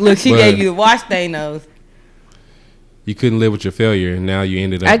Thanos. Look, she But- gave you the wash Thanos. You couldn't live with your failure, and now you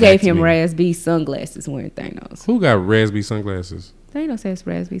ended up. I gave back to him me. Raz-B sunglasses wearing Thanos. Who got Raz-B sunglasses? Thanos has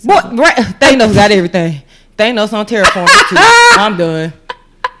Raz-B What? sunglasses. Right. Thanos got everything. Thanos on terraform too. I'm done.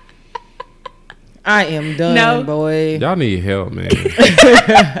 I am done, No. boy. Y'all need help,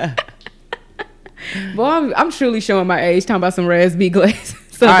 man. Boy, I'm truly showing my age. Talking about some raspberry glass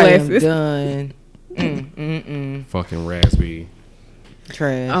I am sunglasses. done. Fucking raspberry.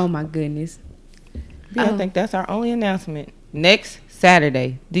 Trash. Oh my goodness. I think that's our only announcement. Next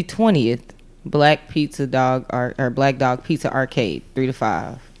Saturday, the 20th, Black Dog Pizza Arcade, 3 to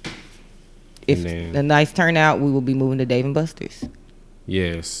 5. If And then- the nice turnout, we will be moving to Dave and Buster's.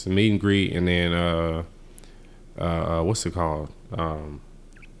 Yes, meet and greet, and then what's it called?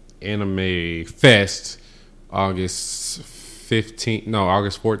 Anime Fest, August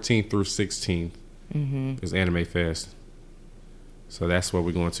 14th through 16th is Anime Fest. So that's what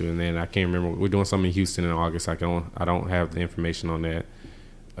we're going to, and then I can't remember. We're doing something in Houston in August. I don't have the information on that.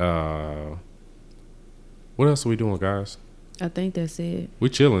 What else are we doing, guys? I think that's it. We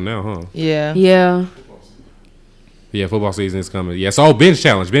chilling now, huh? Yeah. Yeah. Yeah, football season is coming. Yes. Oh, bench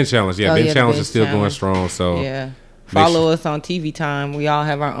challenge. Yeah, bench the challenge is bench still going challenge. strong. So Yeah. Make Follow sure- us on TV Time. We all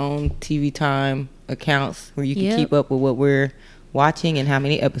have our own TV Time accounts where you can Yep. keep up with what we're watching and how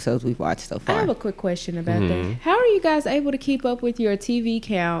many episodes we've watched so I have far. a quick question about that. How are you guys able to keep up with your TV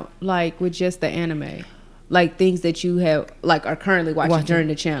count, like with just the anime, like things that you have, like are currently watching during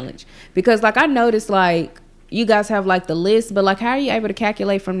the challenge? Because like I noticed, like you guys have like the list, but like how are you able to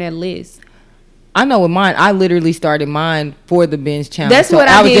calculate from that list? I know with mine, I literally started mine for the binge challenge. That's what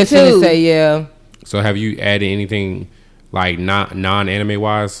I was did just gonna too. say, yeah. So have you added anything like non-anime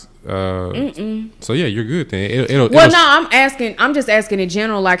wise? So yeah, you're good then. It'll Well, no, I'm just asking in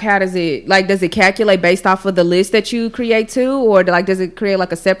general, like how does it calculate based off of the list that you create too, or like does it create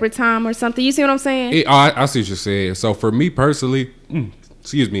like a separate time or something? You see what I'm saying? I see what you're saying. So for me personally,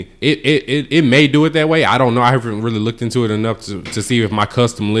 excuse me, it may do it that way. I don't know. I haven't really looked into it enough to see if my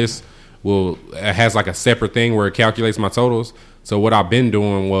custom list has like a separate thing where it calculates my totals. So what I've been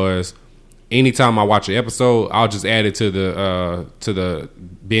doing was, anytime I watch an episode, I'll just add it to the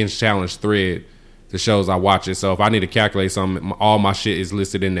binge challenge thread that shows I watch it. So if I need to calculate something, all my shit is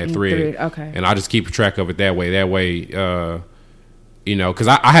listed in that thread. Okay. And I just keep track of it that way. That way, because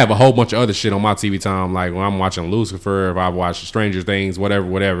I have a whole bunch of other shit on my TV time. Like when I'm watching Lucifer, if I watch Stranger Things,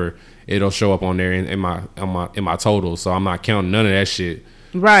 whatever, it'll show up on there in my totals. So I'm not counting none of that shit.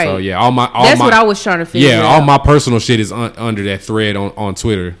 Right. So yeah, That's what I was trying to figure out. Yeah, all my personal shit is under that thread on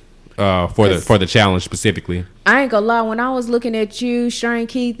Twitter for the challenge specifically. I ain't gonna lie, when I was looking at you, Shane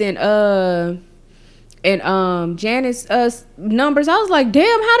Keith, and Janice numbers, I was like, damn,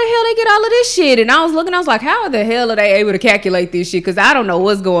 how the hell they get all of this shit? And I was looking, I was like, how the hell are they able to calculate this shit? Because I don't know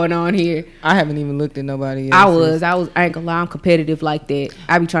what's going on here. I haven't even looked at nobody else. I ain't gonna lie, I'm competitive like that.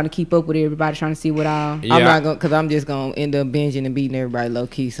 I be trying to keep up with everybody, trying to see what I... Yeah, I'm not gonna, because I'm just gonna end up binging and beating everybody low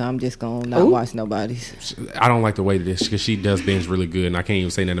key. So I'm just gonna not watch nobody's. I don't like the way this because she does binge really good, and I can't even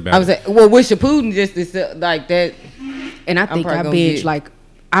say nothing about I was it. like, well, with Shaputin, just is like that. And I think probably I gonna binge, get- like,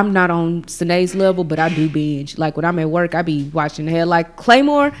 I'm not on Sinead's level, but I do binge. Like, when I'm at work, I be watching the hell. Like,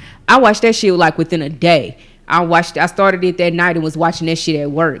 Claymore, I watched that shit, like, within a day. I started it that night and was watching that shit at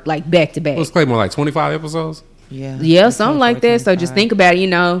work, like, back to back. What's Claymore, like 25 episodes? Yeah, something like that. So just think about it,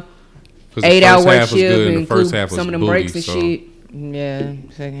 'Cause the 8-hour first work half was shift good, and and the first include half was some of them booty, breaks and so- shit. Yeah,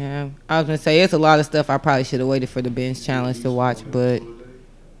 second half. I was gonna say it's a lot of stuff I probably should have waited for the binge challenge to watch, but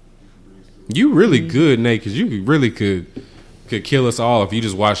You really good, Nate, because you really could kill us all if you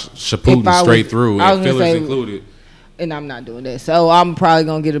just watch If Shaputin I straight was- through, I was and gonna fillers say- included. and I'm not doing that. So I'm probably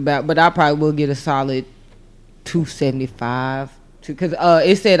gonna get but I probably will get a solid 275 because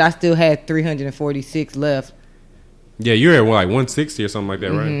it said I still had 346 left. Yeah, you're at like 160 or something like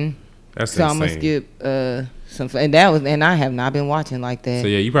that, right? That's So insane. I'm gonna skip some, and I have not been watching like that. So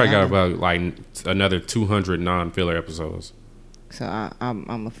yeah, you probably got about like another 200 non-filler episodes. So I'm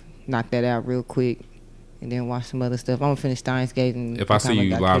gonna knock that out real quick, and then watch some other stuff. I'm gonna finish Steins Gate. And If I see you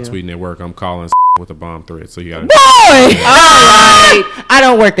got live killed. tweeting at work, I'm calling with a bomb threat. So you got to. I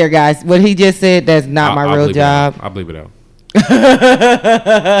don't work there, guys. What he just said, that's not my real job. I'll bleep it out.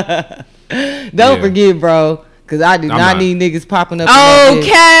 Don't Yeah. forget, bro, because I do I'm not not. need niggas popping up. Because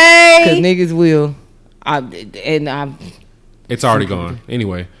Okay. niggas will. It's already gone.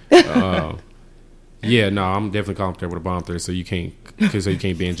 Anyway, yeah, no, I'm definitely calling there with a bomb threat, so you can't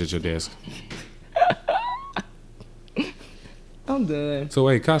binge at your desk. I'm done. So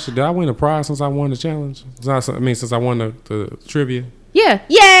wait, Kasha, did I win a prize since I won the challenge? Since I won the trivia. Yeah.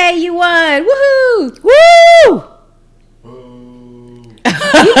 Yay, you won. Woohoo. Woo.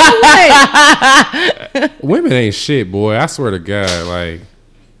 You know what? Women ain't shit, boy. I swear to God, like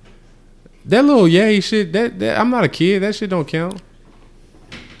that little yay shit. That I'm not a kid. That shit don't count.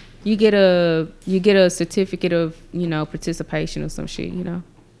 You get a certificate of, participation or some shit,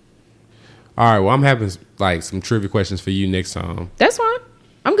 All right. Well, I'm having like some trivia questions for you next time. That's fine.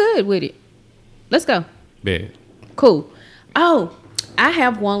 I'm good with it. Let's go. Bet. Cool. Oh, I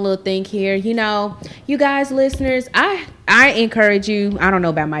have one little thing here. You know, you guys, listeners, I encourage you. I don't know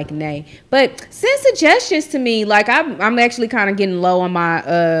about Mike and Nay, but send suggestions to me. Like I'm actually kind of getting low on my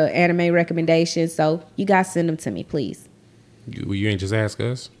anime recommendations, so you guys send them to me, please. You ain't just ask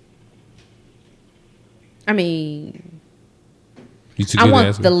us. I mean, You too I good to want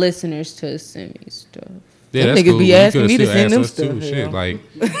ask the me? listeners to send me stuff. Yeah, Them that's niggas cool. be You asking coulda me to still send asked them us too. stuff, Shit, hell. like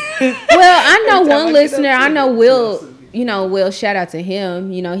Well, I know one listener. I know Will. You know, Will. Shout out to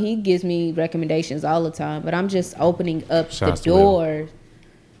him. You know, he gives me recommendations all the time. But I'm just opening up Shout out the to Will. door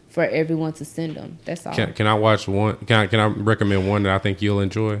for everyone to send them. That's all. can I watch one? Can I recommend one that I think you'll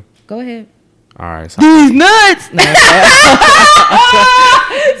enjoy? Go ahead. All right. So These nuts. No,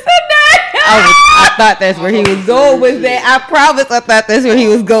 I thought that's where he was going with that. I promise I thought that's where he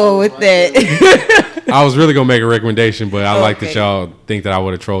was going with that. I was really gonna make a recommendation, but I like that Okay. y'all think that I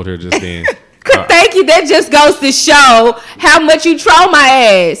would have trolled her just then. Thank you. That just goes to show how much you troll my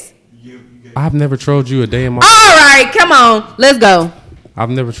ass. I've never trolled you a day in my. All right, come on. Let's go. I've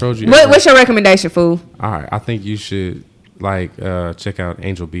never trolled you. What's your recommendation, fool? All right, I think you should check out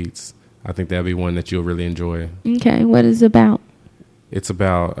Angel Beats. I think that'd be one that you'll really enjoy. Okay, what is it about? It's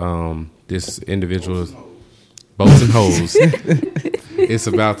about this individual, boats and hoes. It's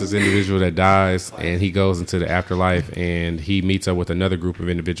about this individual that dies, and he goes into the afterlife, and he meets up with another group of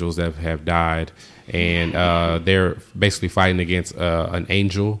individuals that have died, and they're basically fighting against an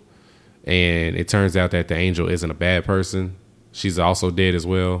angel, and it turns out that the angel isn't a bad person. She's also dead as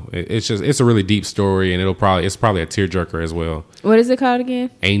well. It's a really deep story, and it's probably a tearjerker as well. What is it called again?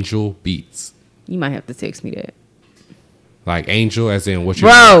 Angel Beats. You might have to text me that. Like angel as in what you're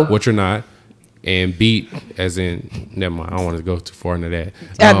Bro. what you're not, and beat as in never mind. I don't want to go too far into that.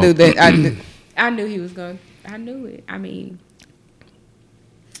 I knew that. I knew he was going. I knew it. I mean,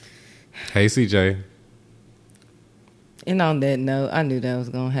 Hey CJ, And on that note, I knew that was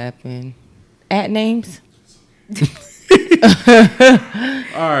gonna happen. At names.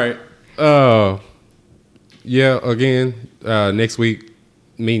 all right. Yeah. Again, next week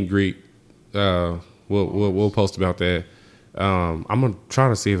meet and greet. We'll post about that. I'm gonna try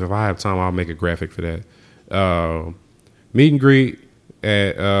to see if I have time, I'll make a graphic for that. Meet and greet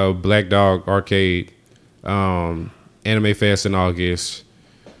at Black Dog Arcade, Anime Fest in August.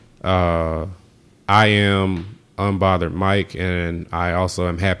 I am Unbothered Mike, and I also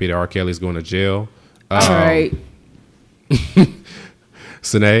am happy that R. Kelly's going to jail. all right.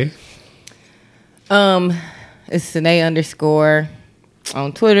 Sine, It's Sine_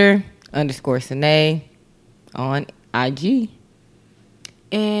 on Twitter, _Sine on IG.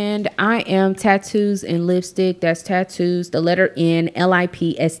 And I am Tattoos and Lipstick. That's tattoos, the letter N,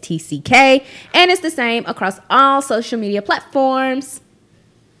 LIPSTCK. And it's the same across all social media platforms.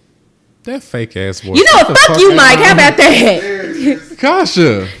 that fake ass voice. You know What what? the Fuck you, is Mike. How wrong? about that?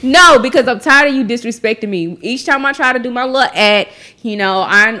 Kasha? No, because I'm tired of you disrespecting me. Each time I try to do my little ad, you know,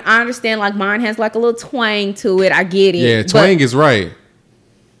 I understand like mine has like a little twang to it. I get it. Yeah, but twang is right.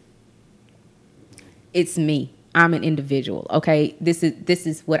 it's me. I'm an individual. Okay, this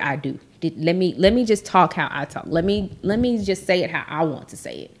is what I do. Let me just talk how I talk. Let me just say it how I want to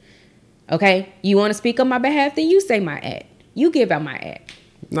say it. Okay, you want to speak on my behalf? Then you say my ad. You give out my ad.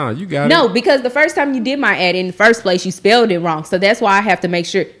 No, you got it. No, because the first time you did my ad in the first place, you spelled it wrong. So that's why I have to make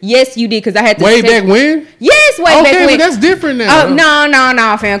sure. Yes, you did, because I had to Way check- back when? Yes, way back Okay, when. but that's different now. Oh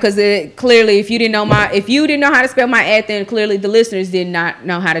no, fam. Because clearly, if you didn't know how to spell my ad, then clearly the listeners did not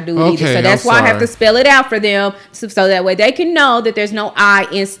know how to do it either. Okay, So that's I'm why I have sorry. to spell it out for them, so that way they can know that there's no I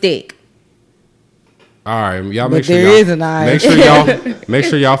in stick. All right, y'all But make sure there y'all is an eye. make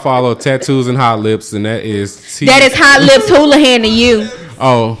sure y'all follow Tattoos and Hot Lips, and that is That is Hot Lips Houlihan to you,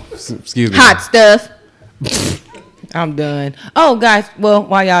 excuse me. hot stuff. I'm done. Oh, guys. Well,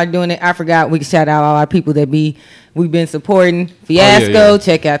 while y'all are doing it, I forgot we can shout out all our people that we've been supporting. Fiasco, yeah.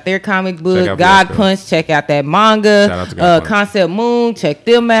 Check out their comic Check book. out God Fiasco. Punch, check out that Shout manga. out to God Punch. Concept Moon, check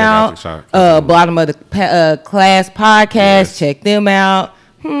them out out. to Concept Moon. Bottom of the Class podcast, Yes. check them out.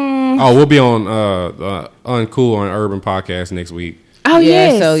 Oh, we'll be on Uncool on Urban Podcast next week. Oh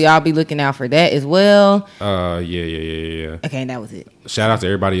yeah, yes. so y'all be looking out for that as well. Yeah. Okay, that was it. Shout out to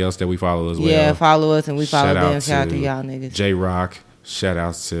everybody else that we follow as well. Yeah, follow us and we follow Shout them. out Shout out to to y'all niggas. J Rock. Shout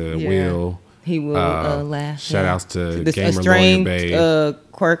outs to Yeah. Will. He will laugh. Shout outs to This Gamer Lawyer strange Babe.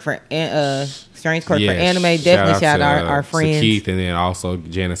 quirk for strange quirk for Yeah, anime. Definitely shout out our to friends. Keith, and then also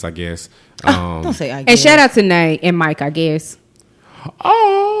Janice, I guess. Don't say I and guess. shout out to Nay and Mike, I guess.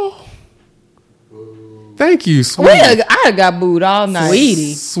 Oh, Thank you, I sweetie. got booed all night.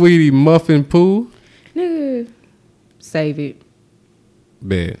 Sweetie. Sweetie Muffin Pooh. Nigga, save it.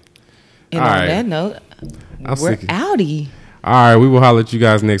 Bad. And All on right. that note, I'm we're sick. outie. All right, we will holler at you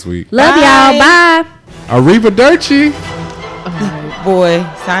guys next week. Love y'all. Bye. Arrivederci. Boy,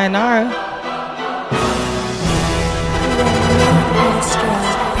 sayonara.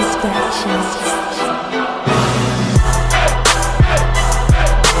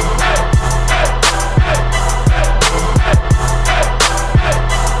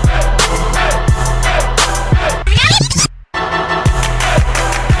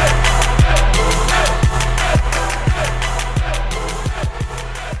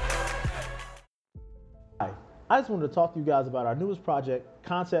 I just wanted to talk to you guys about our newest project,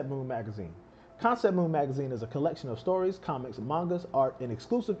 Concept Moon Magazine. Concept Moon Magazine is a collection of stories, comics, mangas, art, and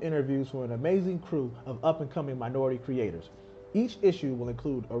exclusive interviews from an amazing crew of up-and-coming minority creators. Each issue will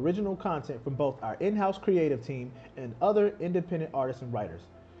include original content from both our in-house creative team and other independent artists and writers.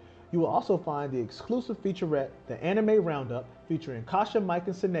 You will also find the exclusive featurette, The Anime Roundup, featuring Kasha, Mike,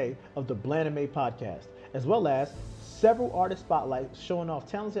 and Sine of the Blanime podcast, as well as several artist spotlights showing off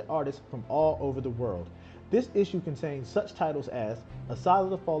talented artists from all over the world. This issue contains such titles as Aside of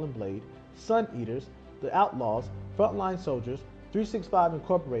the Fallen Blade, Sun Eaters, The Outlaws, Frontline Soldiers, 365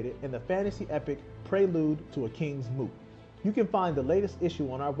 Incorporated, and the fantasy epic Prelude to a King's Moot. You can find the latest issue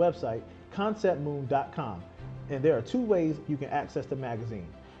on our website, conceptmoon.com, and there are two ways you can access the magazine.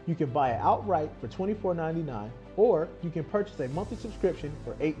 You can buy it outright for $24.99, or you can purchase a monthly subscription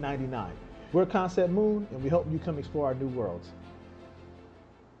for $8.99. We're Concept Moon, and we hope you come explore our new worlds.